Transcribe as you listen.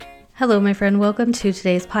Hello, my friend. Welcome to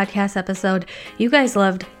today's podcast episode. You guys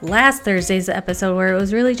loved last Thursday's episode where it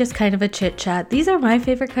was really just kind of a chit chat. These are my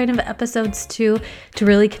favorite kind of episodes too, to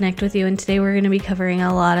really connect with you. And today we're going to be covering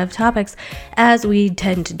a lot of topics as we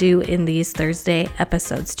tend to do in these Thursday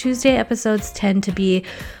episodes. Tuesday episodes tend to be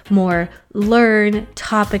more learn,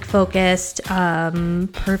 topic focused,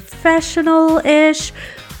 professional-ish.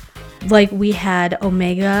 Like we had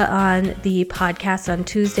Omega on the podcast on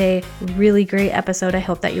Tuesday. Really great episode. I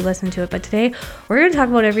hope that you listened to it. But today we're going to talk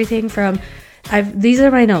about everything from, these are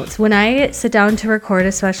my notes. When I sit down to record,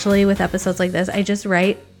 especially with episodes like this, I just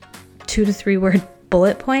write 2 to 3 word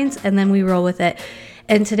bullet points and then we roll with it.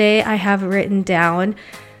 And today I have written down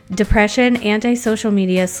depression, anti-social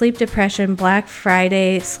media, sleep depression, Black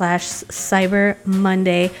Friday / Cyber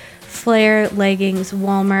Monday, flare, leggings,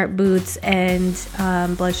 Walmart boots, and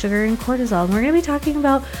blood sugar and cortisol. And we're going to be talking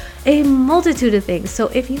about a multitude of things. So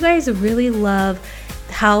if you guys really love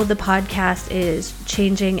how the podcast is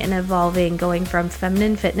changing and evolving, going from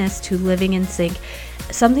feminine fitness to living in sync,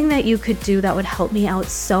 something that you could do that would help me out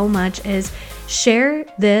so much is share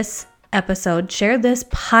this episode, share this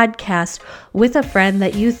podcast with a friend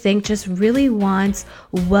that you think just really wants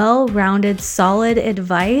well-rounded, solid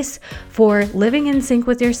advice for living in sync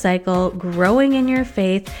with your cycle, growing in your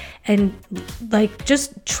faith, and like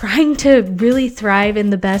just trying to really thrive in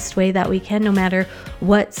the best way that we can, no matter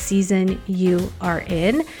what season you are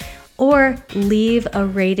in. Or leave a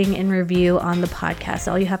rating and review on the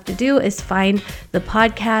podcast. All you have to do is find the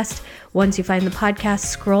podcast. Once you find the podcast,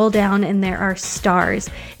 scroll down and there are stars.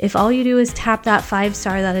 If all you do is tap that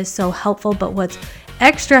 5-star, that is so helpful. But what's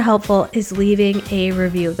extra helpful is leaving a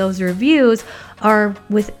review. Those reviews are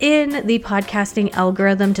within the podcasting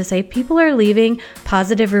algorithm to say people are leaving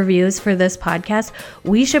positive reviews for this podcast.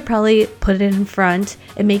 We should probably put it in front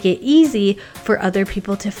and make it easy for other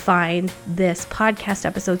people to find this podcast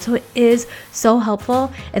episode. So it is so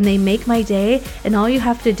helpful and they make my day. And all you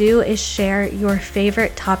have to do is share your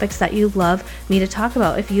favorite topics that you love me to talk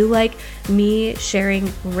about. If you like me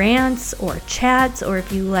sharing rants or chats, or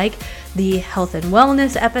if you like the health and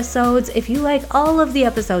wellness episodes, if you like all of the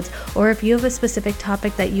episodes, or if you have a specific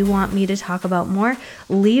topic that you want me to talk about more,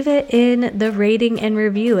 leave it in the rating and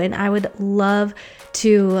review. And I would love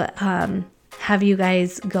to have you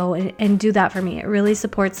guys go and do that for me. It really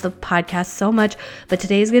supports the podcast so much. But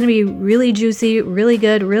today is going to be really juicy, really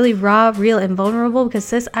good, really raw, real, and vulnerable because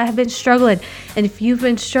sis, I have been struggling. And if you've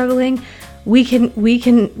been struggling, we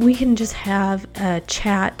can just have a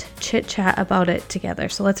chit chat about it together.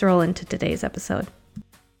 So let's roll into today's episode.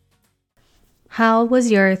 How was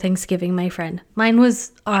your Thanksgiving, my friend? Mine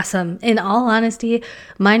was awesome. In all honesty,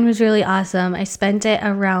 mine was really awesome. I spent it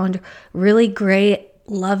around really great,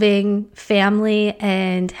 loving family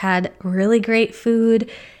and had really great food.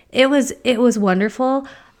 It was wonderful.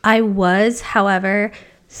 I was, however,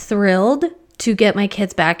 thrilled to get my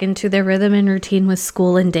kids back into their rhythm and routine with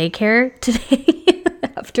school and daycare today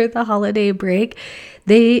after the holiday break.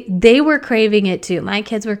 They were craving it too. My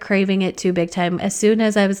kids were craving it too big time. As soon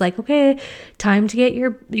as I was like, okay, time to get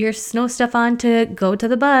your snow stuff on to go to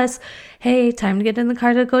the bus. Hey, time to get in the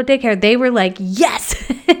car to go daycare. They were like, yes,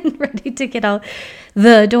 and ready to get out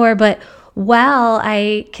the door. But while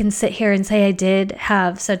I can sit here and say I did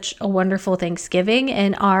have such a wonderful Thanksgiving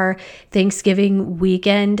and our Thanksgiving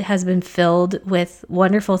weekend has been filled with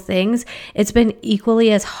wonderful things, it's been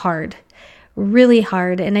equally as hard, really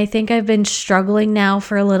hard. And I think I've been struggling now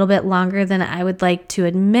for a little bit longer than I would like to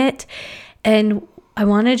admit. And I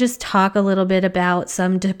want to just talk a little bit about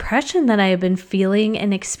some depression that I have been feeling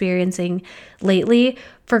and experiencing lately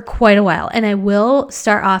for quite a while. And I will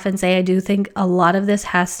start off and say I do think a lot of this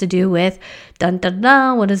has to do with what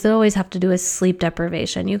does it always have to do with sleep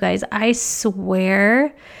deprivation? You guys, I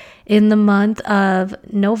swear in the month of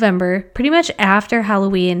November, pretty much after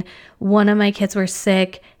Halloween, one of my kids were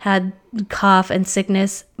sick, had cough and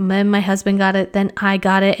sickness. Then my husband got it, then I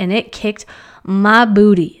got it, and it kicked my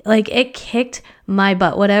booty. Like it kicked my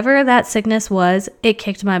butt. Whatever that sickness was, it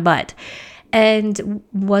kicked my butt. And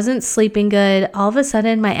wasn't sleeping good. All of a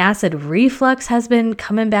sudden, my acid reflux has been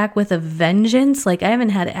coming back with a vengeance. Like I haven't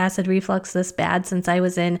had acid reflux this bad since I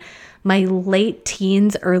was in my late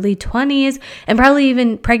teens, early 20s, and probably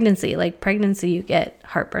even pregnancy. Like pregnancy, you get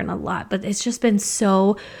heartburn a lot, but it's just been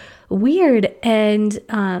so weird. And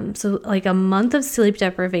so like a month of sleep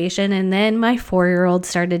deprivation, and then my 4-year-old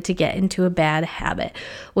started to get into a bad habit.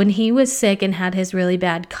 When he was sick and had his really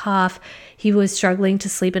bad cough, he was struggling to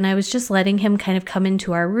sleep, and I was just letting him kind of come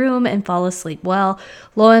into our room and fall asleep. Well,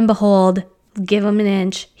 lo and behold, give him an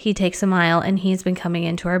inch, he takes a mile, and he's been coming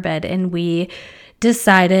into our bed, and we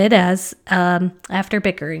decided as after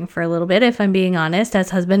bickering for a little bit, if I'm being honest,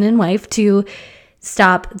 as husband and wife, to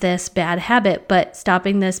stop this bad habit. But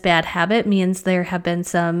stopping this bad habit means there have been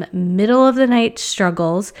some middle of the night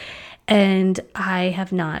struggles, and I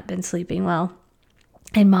have not been sleeping well.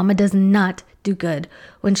 And mama does not do good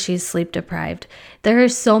when she's sleep deprived. There are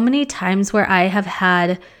so many times where I have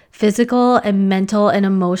had physical and mental and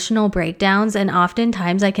emotional breakdowns, and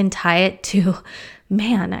oftentimes I can tie it to,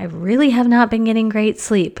 man, I really have not been getting great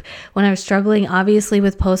sleep. When I was struggling, obviously,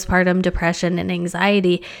 with postpartum depression and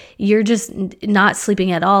anxiety, you're just not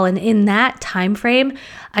sleeping at all. And in that time frame,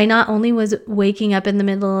 I not only was waking up in the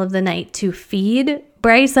middle of the night to feed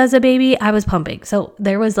Bryce as a baby, I was pumping. So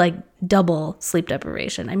there was like double sleep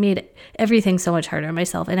deprivation. I made everything so much harder on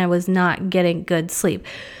myself, and I was not getting good sleep.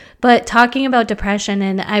 But talking about depression,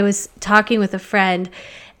 and I was talking with a friend,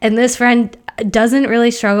 and this friend doesn't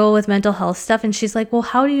really struggle with mental health stuff. And she's like, well,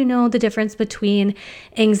 how do you know the difference between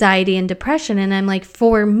anxiety and depression? And I'm like,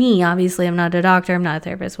 for me, obviously, I'm not a doctor, I'm not a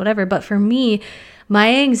therapist, whatever. But for me,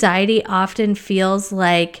 my anxiety often feels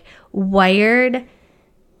like wired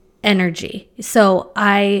energy. So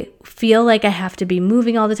I feel like I have to be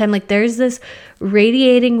moving all the time. Like there's this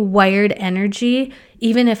radiating wired energy.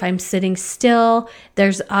 Even if I'm sitting still,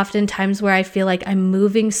 there's often times where I feel like I'm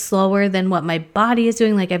moving slower than what my body is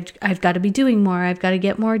doing. Like I've got to be doing more. I've got to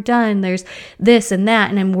get more done. There's this and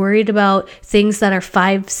that. And I'm worried about things that are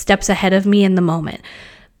 5 steps ahead of me in the moment.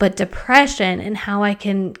 But depression and how I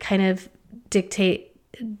can kind of dictate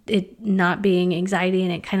it not being anxiety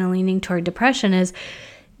and it kind of leaning toward depression is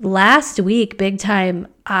last week, big time,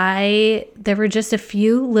 there were just a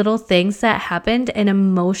few little things that happened, and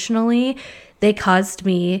emotionally they caused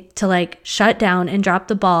me to like shut down and drop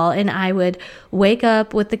the ball. And I would wake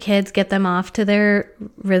up with the kids, get them off to their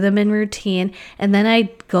rhythm and routine, and then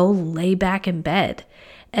I'd go lay back in bed.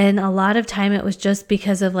 And a lot of time it was just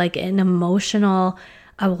because of like an emotional,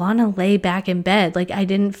 I want to lay back in bed. Like I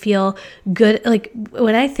didn't feel good. Like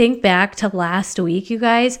when I think back to last week, you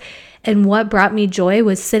guys, and what brought me joy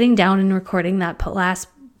was sitting down and recording that last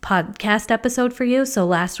podcast episode for you. So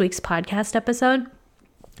last week's podcast episode,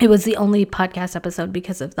 it was the only podcast episode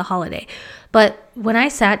because of the holiday. But when I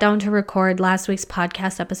sat down to record last week's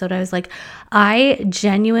podcast episode, I was like, I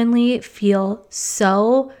genuinely feel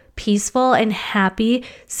so peaceful and happy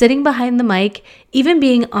sitting behind the mic, even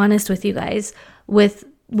being honest with you guys, with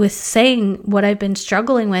saying what I've been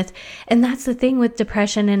struggling with. And that's the thing with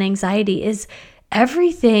depression and anxiety is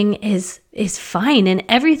everything is fine and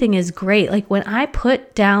everything is great. Like when I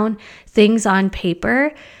put down things on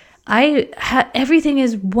paper, everything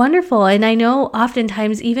is wonderful. And I know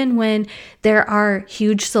oftentimes, even when there are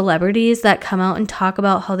huge celebrities that come out and talk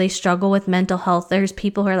about how they struggle with mental health, there's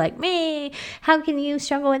people who are like, me, how can you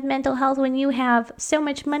struggle with mental health when you have so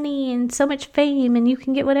much money and so much fame and you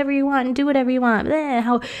can get whatever you want and do whatever you want?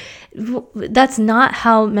 That's not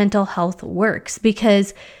how mental health works,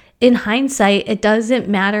 because in hindsight, it doesn't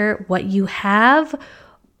matter what you have,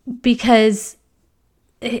 because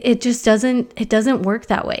it just doesn't work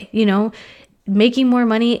that way. You know, making more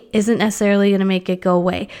money isn't necessarily going to make it go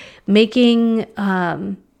away. Making,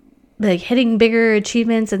 like hitting bigger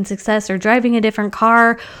achievements and success, or driving a different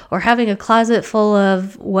car, or having a closet full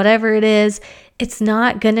of whatever it is, it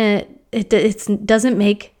doesn't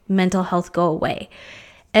make mental health go away.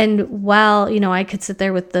 And while, you know, I could sit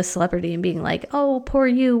there with the celebrity and being like, oh, poor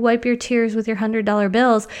you, wipe your tears with your $100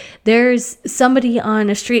 bills, there's somebody on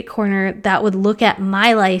a street corner that would look at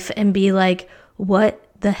my life and be like, what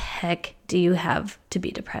the heck do you have to be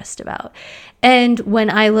depressed about? And when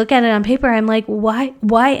I look at it on paper, I'm like, why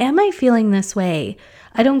am I feeling this way?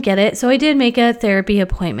 I don't get it. So I did make a therapy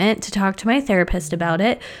appointment to talk to my therapist about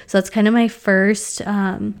it. So that's kind of my first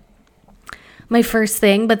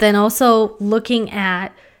thing. But then also looking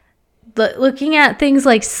at things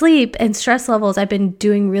like sleep and stress levels, I've been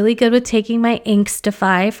doing really good with taking my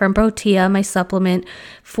Inkstify from Protea, my supplement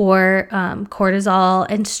for cortisol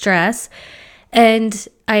and stress. And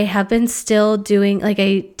I have been still doing, like,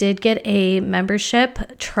 I did get a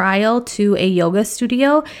membership trial to a yoga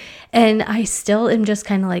studio, and I still am just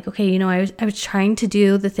kind of like, okay, you know, I was trying to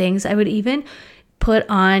do the things. I would even put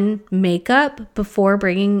on makeup before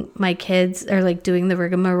bringing my kids, or like doing the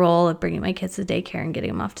rigmarole of bringing my kids to daycare and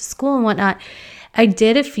getting them off to school and whatnot. I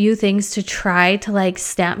did a few things to try to like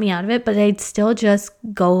snap me out of it, but I'd still just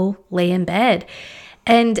go lay in bed.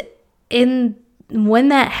 And when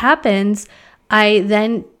that happens, I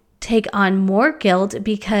then take on more guilt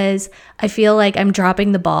because I feel like I'm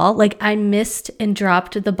dropping the ball. Like I missed and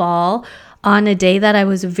dropped the ball on a day that I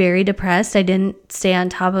was very depressed. I didn't stay on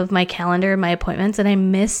top of my calendar and my appointments, and I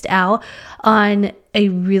missed out on a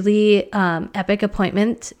really epic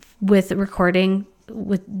appointment with recording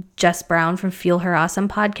with Jess Brown from Fuel Her Awesome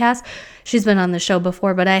podcast. She's been on the show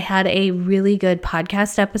before, but I had a really good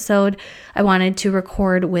podcast episode I wanted to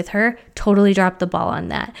record with her. Totally dropped the ball on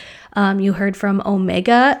that. You heard from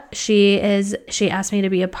Omega. She asked me to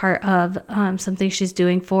be a part of something she's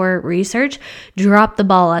doing for research. Dropped the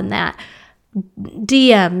ball on that.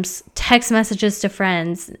 DMs, text messages to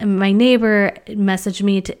friends. My neighbor messaged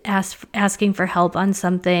me to asking for help on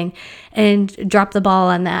something and dropped the ball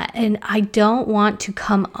on that. And I don't want to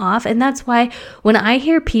come off. And that's why when I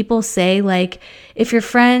hear people say, like, if your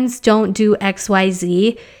friends don't do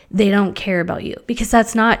XYZ, they don't care about you, because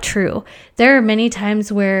that's not true. There are many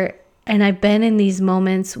times where, and I've been in these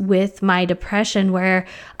moments with my depression where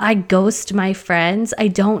I ghost my friends. I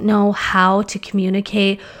don't know how to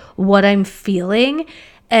communicate what I'm feeling,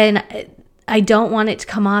 and I don't want it to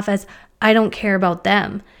come off as I don't care about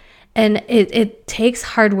them. And it takes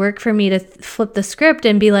hard work for me to flip the script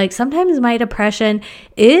and be like, sometimes my depression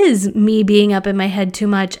is me being up in my head too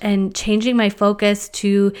much, and changing my focus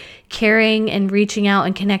to caring and reaching out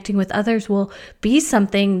and connecting with others will be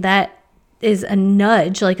something that is a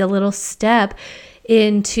nudge, like a little step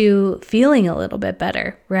into feeling a little bit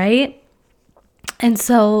better, right? And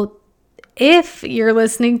so if you're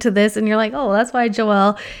listening to this and you're like, oh, that's why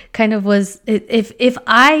Joelle kind of was, if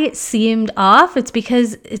I seemed off, it's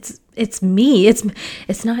because it's me.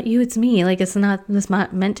 It's not you, it's me. Like, it's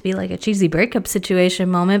not meant to be like a cheesy breakup situation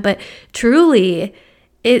moment, but truly,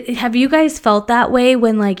 have you guys felt that way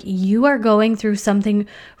when, like, you are going through something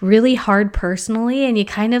really hard personally and you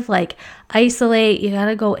kind of like isolate, you got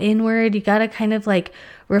to go inward, you got to kind of like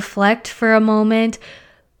reflect for a moment,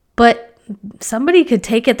 but somebody could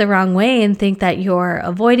take it the wrong way and think that you're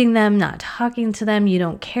avoiding them, not talking to them, you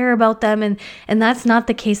don't care about them. And that's not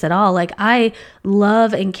the case at all. Like, I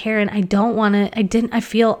love and care, and I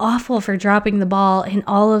feel awful for dropping the ball in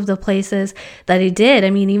all of the places that I did.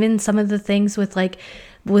 I mean, even some of the things with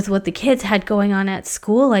what the kids had going on at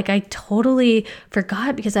school, like, I totally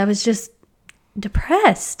forgot because I was just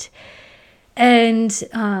depressed.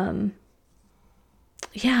 And,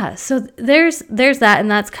 yeah, so there's that,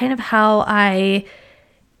 and that's kind of how I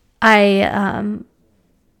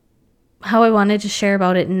wanted to share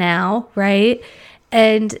about it now, right?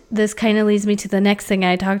 And this kind of leads me to the next thing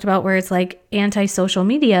I talked about, where it's like anti-social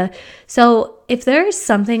media. So if there's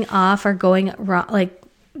something off or going wrong, like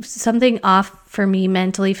something off for me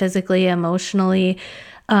mentally, physically, emotionally,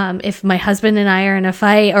 if my husband and I are in a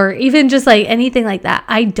fight, or even just like anything like that,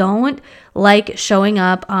 I don't like showing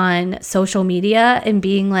up on social media and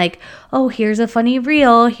being like, oh, here's a funny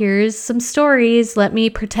reel, here's some stories, let me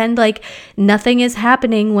pretend like nothing is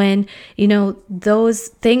happening, when, you know, those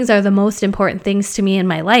things are the most important things to me in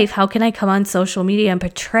my life. How can I come on social media and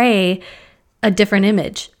portray a different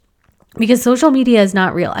image? Because social media is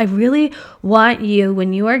not real. I really want you,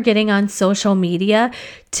 when you are getting on social media,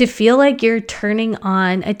 to feel like you're turning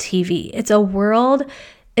on a TV. It is a world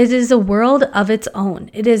of its own.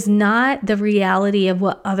 It is not the reality of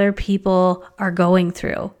what other people are going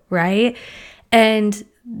through, right? And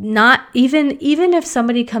not even if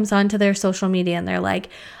somebody comes onto their social media and they're like,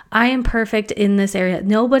 I am perfect in this area.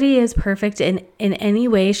 Nobody is perfect in any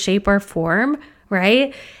way, shape, or form,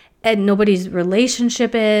 right? And nobody's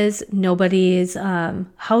relationship is, nobody's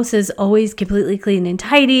house is always completely clean and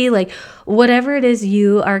tidy. Like, whatever it is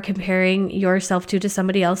you are comparing yourself to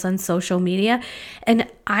somebody else on social media. And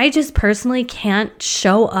I just personally can't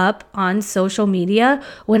show up on social media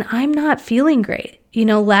when I'm not feeling great. You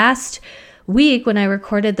know, last week when I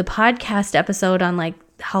recorded the podcast episode on like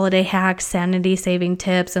holiday hacks, sanity saving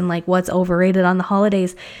tips, and like what's overrated on the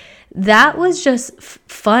holidays, that was just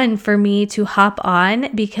fun for me to hop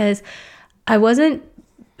on, because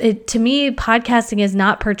to me, podcasting is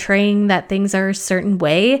not portraying that things are a certain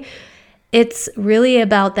way. It's really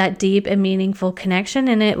about that deep and meaningful connection.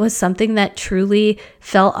 And it was something that truly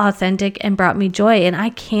felt authentic and brought me joy. And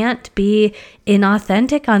I can't be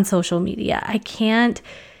inauthentic on social media. I can't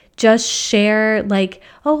just share like,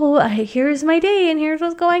 oh, here's my day and here's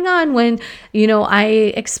what's going on, when, you know, I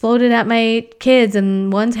exploded at my kids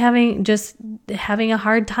and one's having a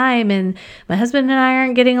hard time and my husband and I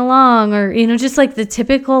aren't getting along, or, you know, just like the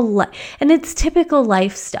typical and it's typical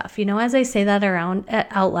life stuff. You know, as I say that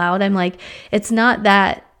out loud, I'm like, it's not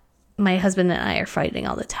that my husband and I are fighting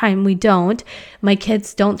all the time. We don't. My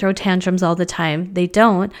kids don't throw tantrums all the time. They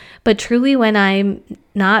don't. But truly, when I'm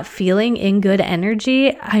not feeling in good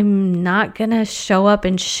energy, I'm not going to show up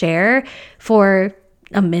and share for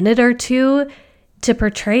a minute or two to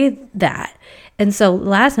portray that. And so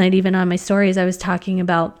last night, even on my stories, I was talking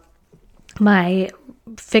about my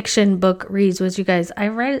fiction book reads, which you guys, I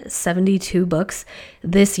read 72 books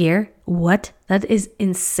this year. What? That is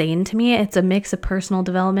insane to me. It's a mix of personal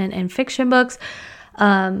development and fiction books.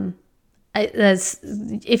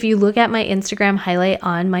 If you look at my Instagram highlight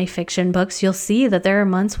on my fiction books, you'll see that there are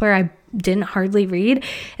months where I didn't hardly read,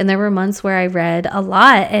 and there were months where I read a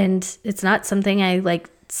lot. And it's not something I like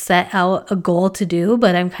set out a goal to do,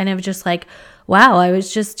 but I'm kind of just like, wow, I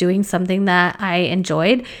was just doing something that I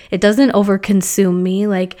enjoyed. It doesn't overconsume me.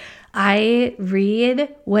 Like, I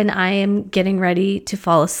read when I am getting ready to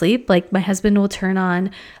fall asleep. Like, my husband will turn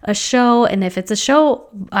on a show, and if it's a show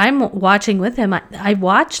I'm watching with him, I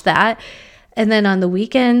watch that. And then on the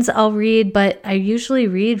weekends I'll read, but I usually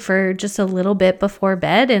read for just a little bit before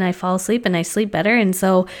bed, and I fall asleep and I sleep better. And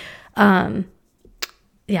so,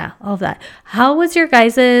 yeah, all of that. How was your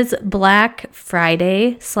guys' Black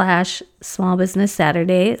Friday / Small Business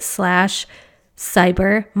Saturday /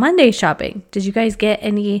 Cyber Monday shopping? Did you guys get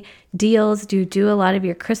any deals? Do you do a lot of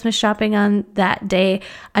your Christmas shopping on that day?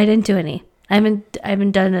 I didn't do any. I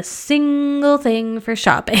haven't done a single thing for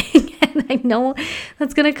shopping. And I know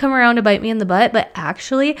that's going to come around to bite me in the butt, but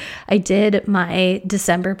actually I did my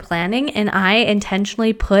December planning, and I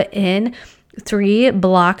intentionally put in 3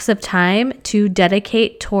 blocks of time to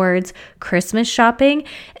dedicate towards Christmas shopping.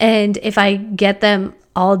 And if I get it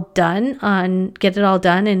all done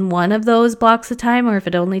in one of those blocks of time, or if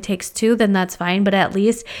it only takes 2, then that's fine. But at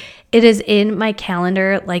least it is in my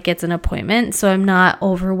calendar like it's an appointment, so I'm not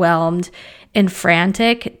overwhelmed and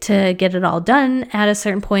frantic to get it all done at a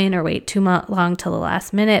certain point or wait too long till the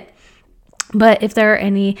last minute. But if there are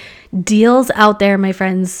any deals out there, my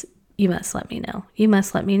friends, you must let me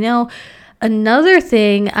know. Another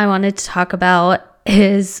thing I wanted to talk about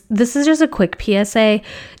is, this is just a quick PSA.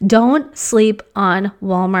 Don't sleep on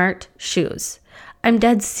Walmart shoes. I'm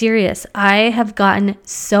dead serious. I have gotten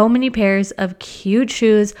so many pairs of cute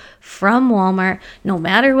shoes from Walmart, no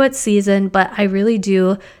matter what season, but I really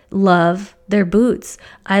do love their boots.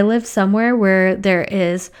 I live somewhere where there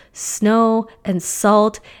is snow and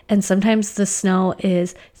salt, and sometimes the snow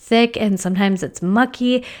is thick and sometimes it's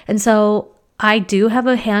mucky. And so I do have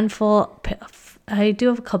a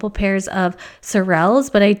couple pairs of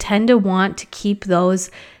Sorels, but I tend to want to keep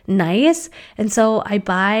those nice. And so I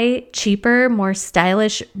buy cheaper, more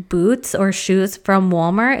stylish boots or shoes from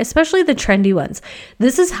Walmart, especially the trendy ones.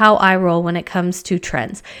 This is how I roll when it comes to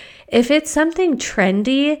trends. If it's something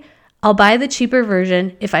trendy, I'll buy the cheaper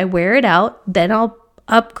version. If I wear it out, then I'll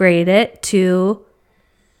upgrade it to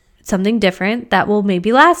something different that will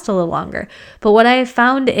maybe last a little longer. But what I have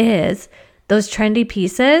found is those trendy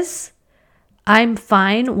pieces, I'm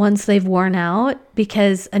fine once they've worn out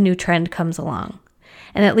because a new trend comes along.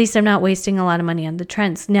 And at least I'm not wasting a lot of money on the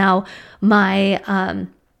trends. Now, my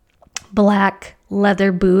black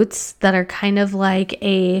leather boots that are kind of like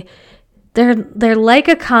they're like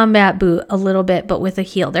a combat boot a little bit, but with a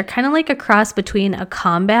heel. They're kind of like a cross between a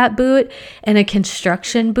combat boot and a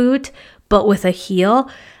construction boot, but with a heel.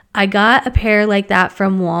 I got a pair like that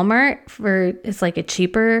from Walmart it's like a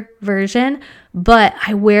cheaper version, but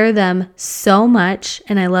I wear them so much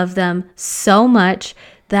and I love them so much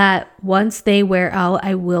that once they wear out,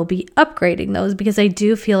 I will be upgrading those because I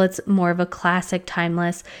do feel it's more of a classic,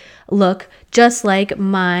 timeless look, just like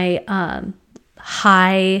my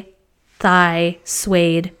high thigh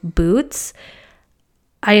suede boots.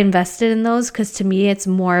 I invested in those because to me, it's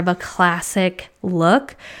more of a classic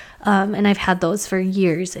look. And I've had those for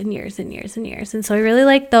years and years and years and years. And so I really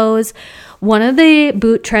like those. One of the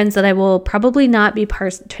boot trends that I will probably not be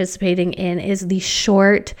participating in is the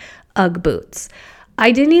short Ugg boots.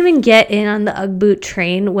 I didn't even get in on the Ugg boot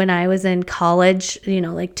train when I was in college,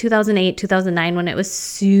 like 2008, 2009, when it was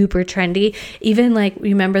super trendy. Even like,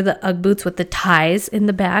 remember the Ugg boots with the ties in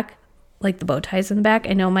the back, like the bow ties in the back?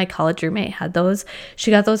 I know my college roommate had those.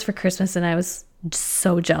 She got those for Christmas and I was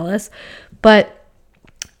so jealous. But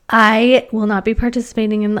I will not be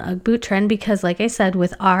participating in the Ugg boot trend because, like I said,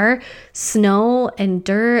 with our snow and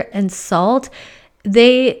dirt and salt,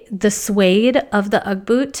 the suede of the Ugg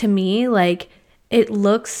boot to me, like, it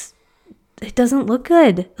doesn't look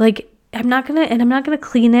good. Like, I'm not gonna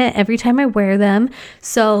clean it every time I wear them.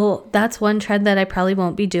 So that's one trend that I probably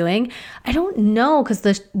won't be doing. I don't know, because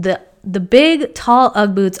the big tall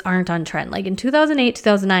Ugg boots aren't on trend. Like in 2008,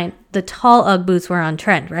 2009, the tall Ugg boots were on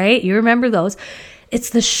trend, right? You remember those. It's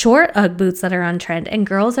the short Ugg boots that are on trend, and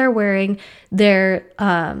girls are wearing their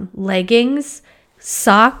leggings,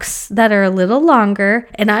 socks that are a little longer,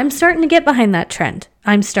 and I'm starting to get behind that trend.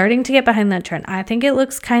 I think it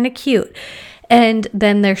looks kind of cute. And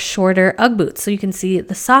then they're shorter Ugg boots, so you can see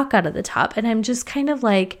the sock out of the top. And I'm just kind of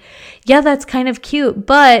like, yeah, that's kind of cute.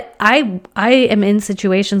 But I am in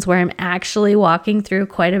situations where I'm actually walking through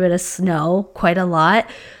quite a bit of snow, quite a lot.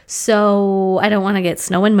 So I don't want to get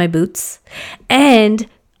snow in my boots. And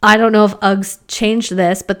I don't know if Uggs changed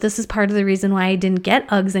this, but this is part of the reason why I didn't get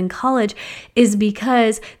Uggs in college, is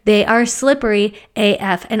because they are slippery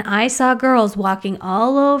AF. And I saw girls walking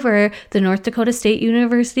all over the North Dakota State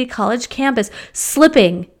University College campus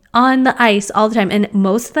slipping on the ice all the time. And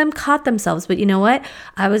most of them caught themselves. But you know what?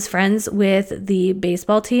 I was friends with the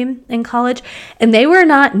baseball team in college, and they were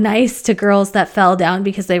not nice to girls that fell down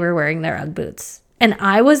because they were wearing their Ugg boots. And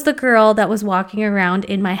I was the girl that was walking around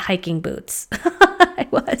in my hiking boots. I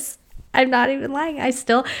was. I'm not even lying. I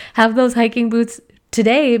still have those hiking boots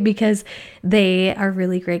today because they are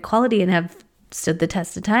really great quality and have stood the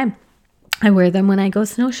test of time. I wear them when I go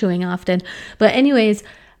snowshoeing often. But anyways,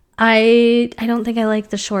 I don't think I like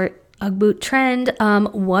the short Ugg boot trend.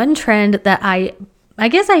 One trend that I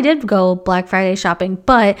guess I did go Black Friday shopping,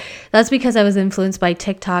 but that's because I was influenced by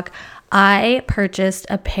TikTok. I purchased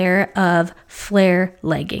a pair of flare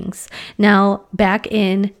leggings. Now, back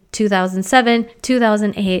in 2007,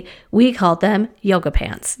 2008, we called them yoga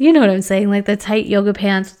pants. You know what I'm saying? Like the tight yoga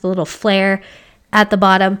pants with a little flare at the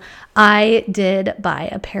bottom. I did buy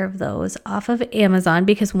a pair of those off of Amazon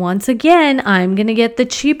because once again, I'm going to get the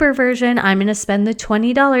cheaper version. I'm going to spend the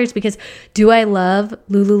 $20 because do I love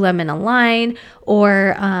Lululemon Align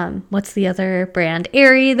or what's the other brand?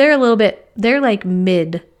 Aerie. They're like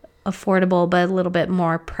mid affordable, but a little bit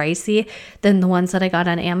more pricey than the ones that I got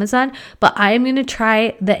on Amazon. But I'm going to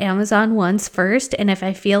try the Amazon ones first. And if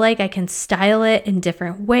I feel like I can style it in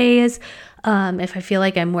different ways, if I feel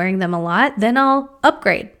like I'm wearing them a lot, then I'll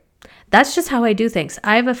upgrade. That's just how I do things.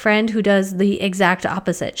 I have a friend who does the exact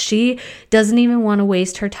opposite. She doesn't even want to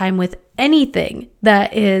waste her time with anything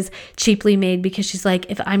that is cheaply made because she's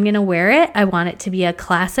like, if I'm going to wear it, I want it to be a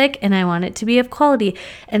classic and I want it to be of quality.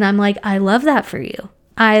 And I'm like, I love that for you.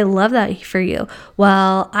 I love that for you.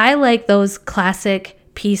 Well, I like those classic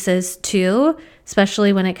pieces too,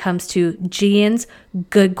 especially when it comes to jeans,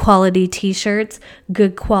 good quality t-shirts,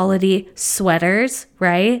 good quality sweaters,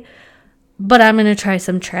 right? But I'm going to try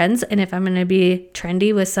some trends. And if I'm going to be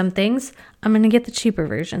trendy with some things, I'm going to get the cheaper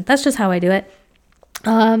version. That's just how I do it.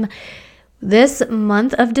 This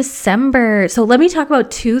month of December. So let me talk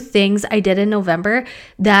about two things I did in November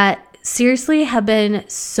that seriously have been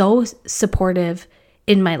so supportive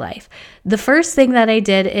in my life. The first thing that I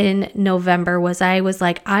did in November was I was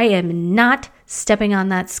like, I am not stepping on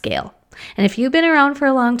that scale. And if you've been around for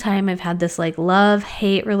a long time, I've had this like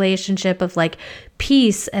love-hate relationship of like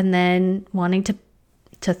peace and then wanting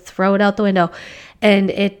to throw it out the window and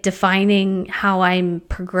it defining how I'm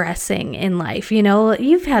progressing in life. You know,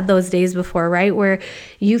 you've had those days before, right? Where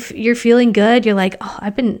you're feeling good. You're like, oh,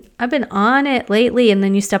 I've been on it lately. And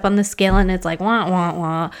then you step on the scale and it's like, wah, wah,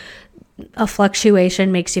 wah. A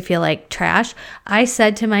fluctuation makes you feel like trash. I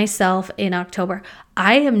said to myself in October,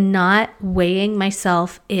 I am not weighing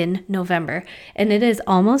myself in November. And it is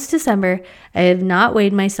almost December. I have not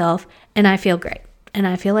weighed myself and I feel great. And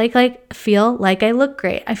I feel like I look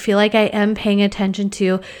great. I feel like I am paying attention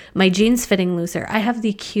to my jeans fitting looser. I have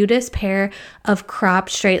the cutest pair of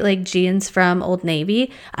cropped straight leg jeans from Old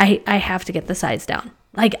Navy. I have to get the size down.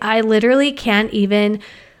 Like I literally can't even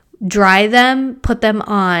dry them, put them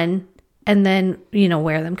on, and then,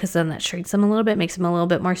 wear them because then that shrinks them a little bit, makes them a little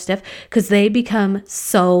bit more stiff because they become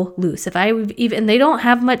so loose. And they don't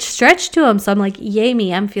have much stretch to them. So I'm like, yay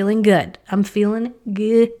me, I'm feeling good. I'm feeling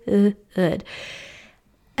good.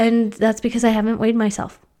 And that's because I haven't weighed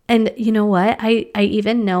myself. And you know what? I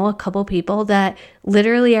even know a couple people that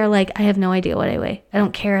literally are like, I have no idea what I weigh. I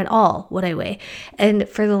don't care at all what I weigh. And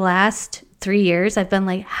for the last 3 years, I've been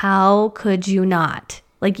like, how could you not?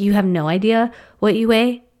 Like, you have no idea what you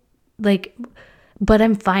weigh? But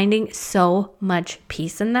I'm finding so much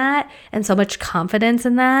peace in that and so much confidence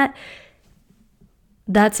in that.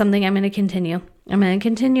 That's something I'm going to continue. I'm going to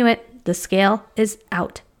continue it. The scale is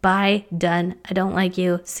out. Bye. Done. I don't like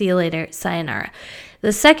you. See you later. Sayonara.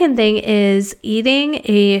 The second thing is eating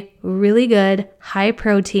a really good, high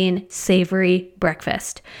protein, savory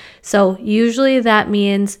breakfast. So usually that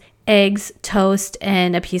means eggs, toast,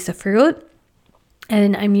 and a piece of fruit.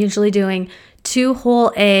 And I'm usually doing 2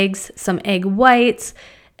 whole eggs, some egg whites,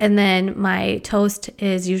 and then my toast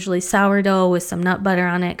is usually sourdough with some nut butter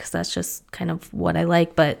on it because that's just kind of what I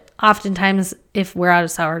like. But oftentimes, if we're out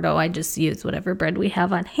of sourdough, I just use whatever bread we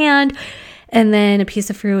have on hand. And then a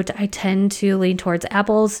piece of fruit. I tend to lean towards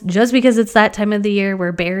apples just because it's that time of the year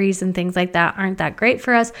where berries and things like that aren't that great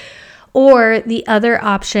for us. Or the other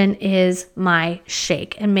option is my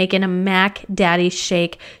shake, and making a Mac Daddy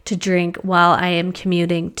shake to drink while I am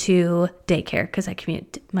commuting to daycare, because I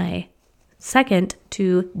commute my second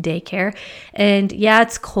to daycare. And yeah,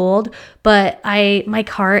 it's cold, but my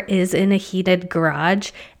car is in a heated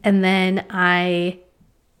garage, and then I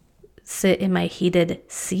sit in my heated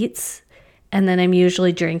seats, and then I'm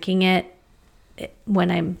usually drinking it when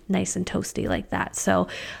I'm nice and toasty like that. So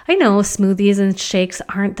I know smoothies and shakes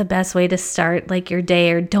aren't the best way to start like your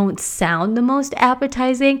day, or don't sound the most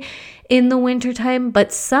appetizing in the wintertime,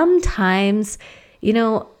 but sometimes,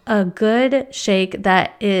 a good shake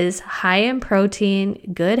that is high in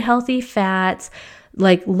protein, good healthy fats,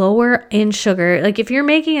 like lower in sugar. Like if you're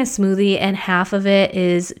making a smoothie and half of it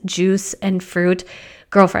is juice and fruit,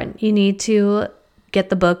 girlfriend, you need to get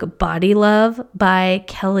the book Body Love by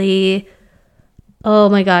Kelly. Oh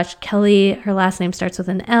my gosh, Kelly, her last name starts with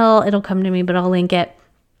an L. It'll come to me, but I'll link it.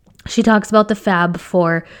 She talks about the Fab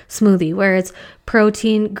 4 smoothie, where it's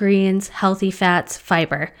protein, greens, healthy fats,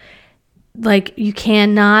 fiber. Like, you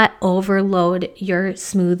cannot overload your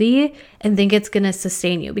smoothie and think it's going to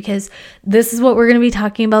sustain you, because this is what we're going to be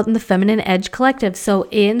talking about in the Feminine Edge Collective. So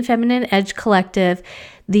in Feminine Edge Collective,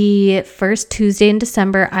 the first Tuesday in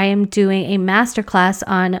December, I am doing a masterclass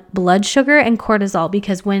on blood sugar and cortisol,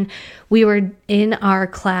 because when we were in our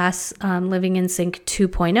class, Living in Sync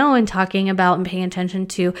 2.0, and talking about and paying attention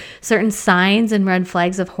to certain signs and red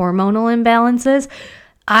flags of hormonal imbalances,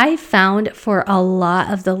 I found for a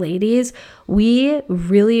lot of the ladies, we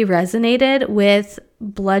really resonated with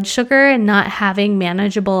blood sugar and not having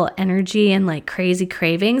manageable energy and like crazy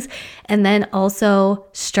cravings, and then also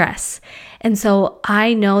stress. And so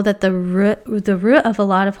I know that the root of a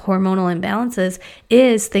lot of hormonal imbalances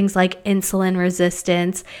is things like insulin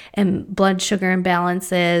resistance and blood sugar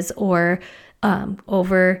imbalances, or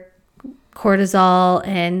over cortisol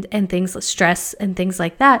and things like stress and things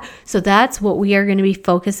like that. So that's what we are going to be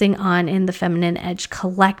focusing on in the Feminine Edge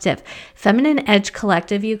Collective. Feminine Edge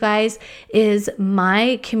Collective, you guys, is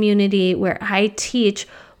my community where I teach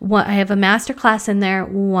I have a masterclass in there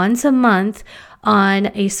once a month on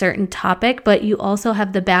a certain topic, but you also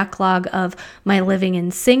have the backlog of my Living in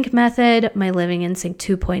Sync method, my Living in Sync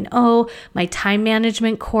 2.0, my time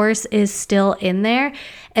management course is still in there.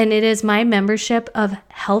 And it is my membership of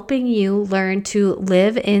helping you learn to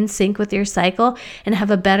live in sync with your cycle and have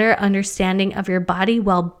a better understanding of your body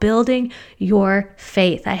while building your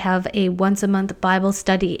faith. I have a once a month Bible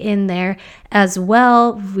study in there as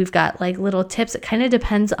well. We've got like little tips. It kind of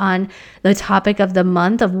depends on the topic of the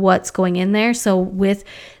month of what's going in there. So with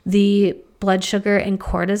the blood sugar and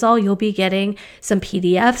cortisol, you'll be getting some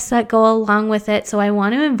PDFs that go along with it. So I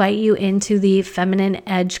want to invite you into the Feminine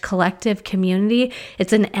Edge Collective community.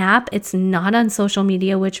 It's an app. It's not on social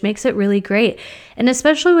media, which makes it really great. And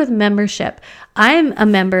especially with membership, I'm a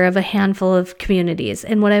member of a handful of communities.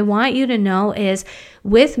 And what I want you to know is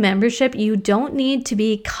with membership, you don't need to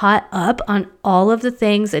be caught up on all of the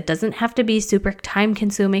things. It doesn't have to be super time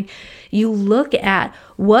consuming. You look at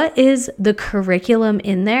what is the curriculum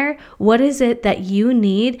in there, what is it that you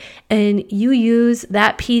need, and you use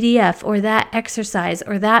that PDF or that exercise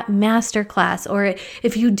or that masterclass. Or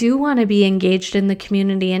if you do want to be engaged in the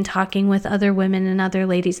community and talking with other women and other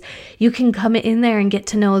ladies, you can come in there and get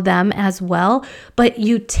to know them as well. But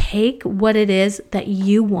you take what it is that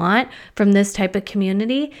you want from this type of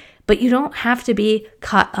community, but you don't have to be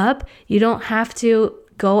caught up. You don't have to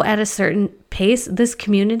go at a certain pace. This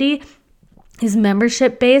community is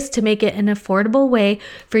membership based to make it an affordable way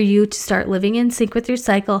for you to start living in sync with your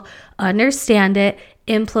cycle, understand it,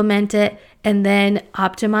 implement it, and then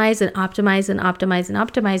optimize and optimize and optimize and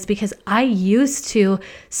optimize. Because I used to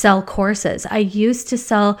sell courses. I used to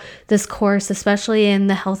sell this course, especially in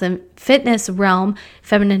the health and fitness realm,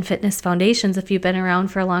 Feminine Fitness Foundations, if you've been around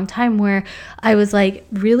for a long time, where I was like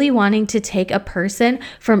really wanting to take a person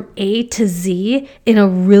from A to Z in a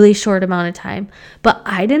really short amount of time. But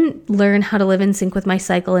I didn't learn how to live in sync with my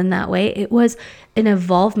cycle in that way. It was an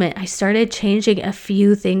evolvement. I started changing a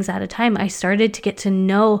few things at a time. I started to get to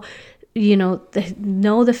know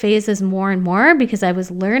the phases more and more, because I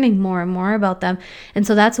was learning more and more about them. And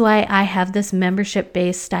so that's why I have this membership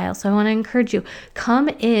based style. So I want to encourage you, come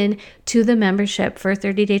in to the membership for a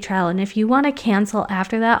 30-day trial. And if you want to cancel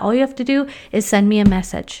after that, all you have to do is send me a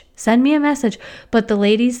message. But the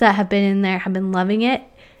ladies that have been in there have been loving it.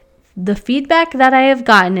 The feedback that I have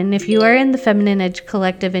gotten, and if you are in the Feminine Edge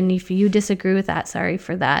Collective and if you disagree with that, sorry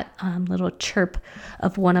for that little chirp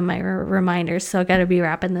of one of my reminders. So I got to be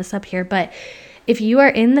wrapping this up here. But if you are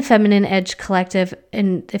in the Feminine Edge Collective,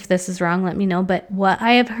 and if this is wrong, let me know. But what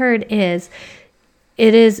I have heard is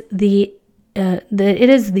it is the it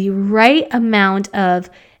is the right amount of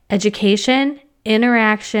education,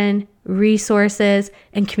 interaction, resources,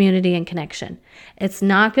 and community and connection. It's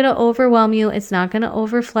not going to overwhelm you. It's not going to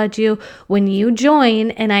overflood you. When you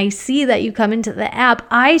join and I see that you come into the app,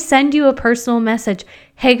 I send you a personal message.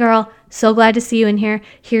 Hey girl, so glad to see you in here.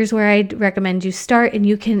 Here's where I'd recommend you start, and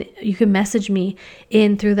you can message me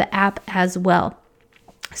in through the app as well.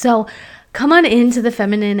 So come on into the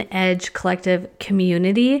Feminine Edge Collective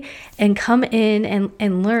community and come in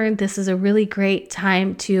and learn. This is a really great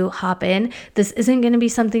time to hop in. This isn't going to be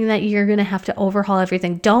something that you're going to have to overhaul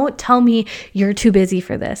everything. Don't tell me you're too busy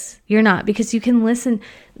for this. You're not, because you can listen.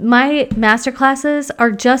 My masterclasses are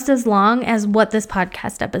just as long as what this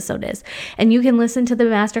podcast episode is. And you can listen to the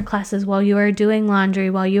masterclasses while you are doing laundry,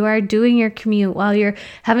 while you are doing your commute, while you're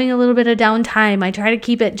having a little bit of downtime. I try to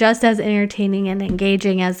keep it just as entertaining and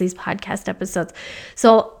engaging as these podcast episodes.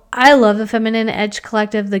 So I love the Feminine Edge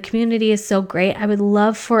Collective. The community is so great. I would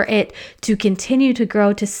love for it to continue to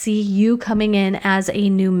grow, to see you coming in as a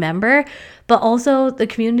new member. But also the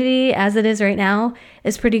community as it is right now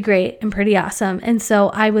is pretty great and pretty awesome. And so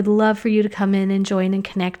I would love for you to come in and join and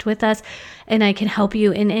connect with us. And I can help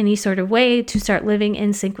you in any sort of way to start living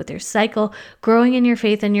in sync with your cycle, growing in your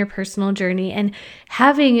faith and your personal journey, and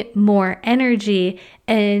having more energy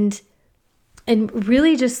and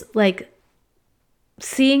really just like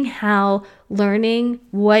seeing how learning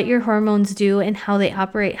what your hormones do and how they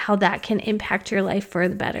operate, how that can impact your life for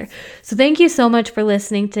the better. So thank you so much for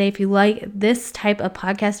listening today. If you like this type of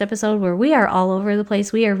podcast episode where we are all over the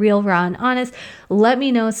place, we are real, raw, and honest, let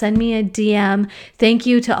me know. Send me a DM. Thank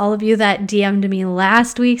you to all of you that DM'd me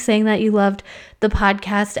last week saying that you loved the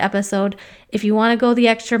podcast episode. If you want to go the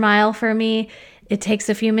extra mile for me, it takes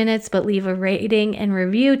a few minutes, but leave a rating and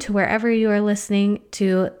review to wherever you are listening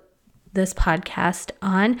to this podcast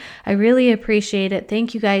on. I really appreciate it.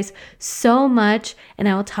 Thank you guys so much, and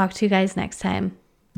I will talk to you guys next time.